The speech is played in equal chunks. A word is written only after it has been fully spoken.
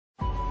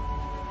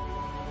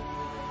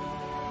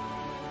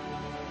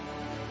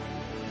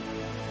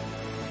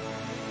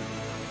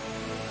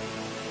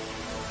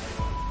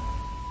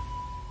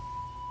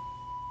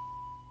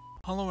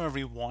Hello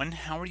everyone,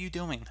 how are you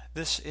doing?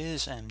 This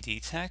is MD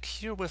Tech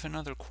here with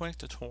another quick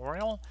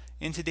tutorial.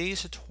 In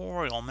today's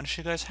tutorial, I'm going to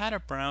show you guys how to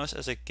browse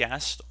as a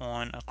guest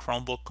on a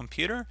Chromebook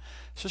computer.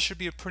 So this should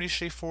be a pretty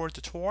straightforward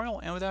tutorial,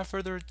 and without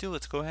further ado,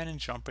 let's go ahead and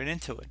jump right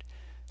into it.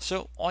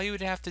 So all you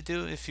would have to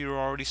do if you're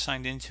already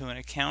signed into an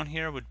account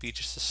here would be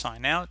just to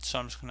sign out. So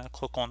I'm just going to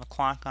click on the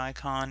clock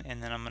icon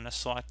and then I'm going to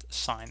select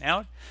sign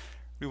out.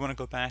 We want to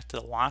go back to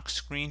the lock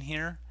screen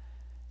here.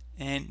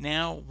 And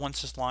now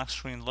once this lock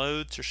screen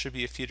loads, there should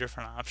be a few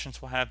different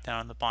options we'll have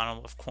down in the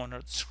bottom left corner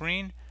of the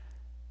screen,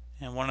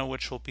 and one of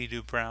which will be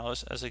to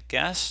browse as a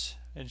guest.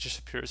 It just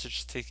appears it's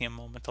just taking a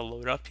moment to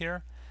load up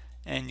here,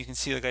 and you can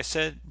see, like I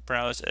said,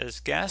 browse as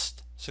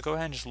guest. So go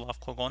ahead and just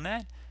left click on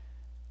that.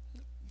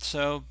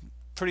 So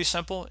pretty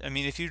simple. I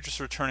mean, if you're just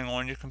returning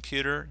on your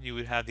computer, you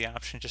would have the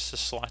option just to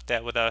select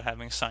that without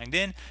having signed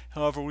in.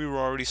 However, we were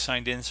already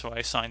signed in, so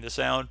I signed this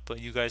out, but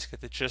you guys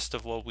get the gist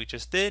of what we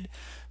just did.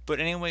 But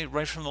anyway,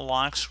 right from the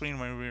lock screen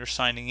when we were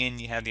signing in,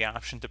 you had the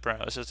option to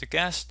browse as a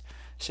guest.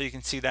 So you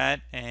can see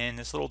that, and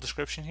this little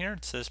description here,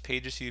 it says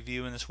pages you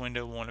view in this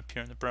window won't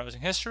appear in the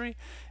browsing history,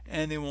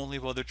 and they won't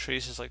leave other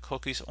traces like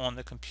cookies on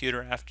the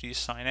computer after you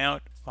sign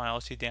out.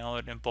 Files you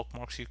download and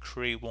bookmarks you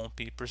create won't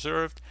be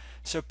preserved.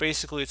 So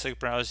basically it's like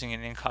browsing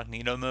in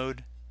incognito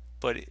mode,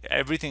 but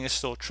everything is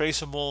still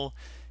traceable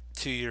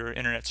to your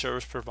internet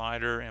service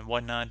provider and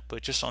whatnot,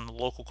 but just on the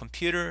local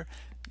computer,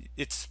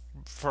 it's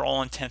for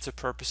all intents and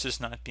purposes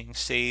not being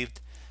saved.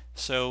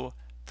 So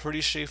pretty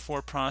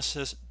straightforward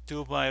process.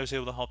 Doable. I was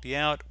able to help you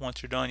out.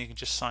 Once you're done, you can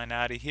just sign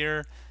out of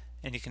here,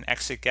 and you can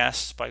exit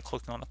guest by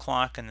clicking on the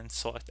clock and then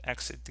select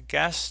exit the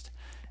guest,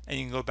 and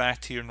you can go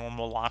back to your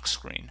normal lock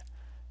screen.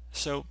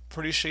 So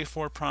pretty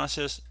straightforward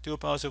process.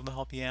 Doable. I was able to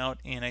help you out,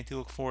 and I do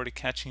look forward to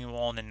catching you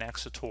all in the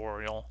next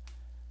tutorial.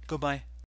 Goodbye.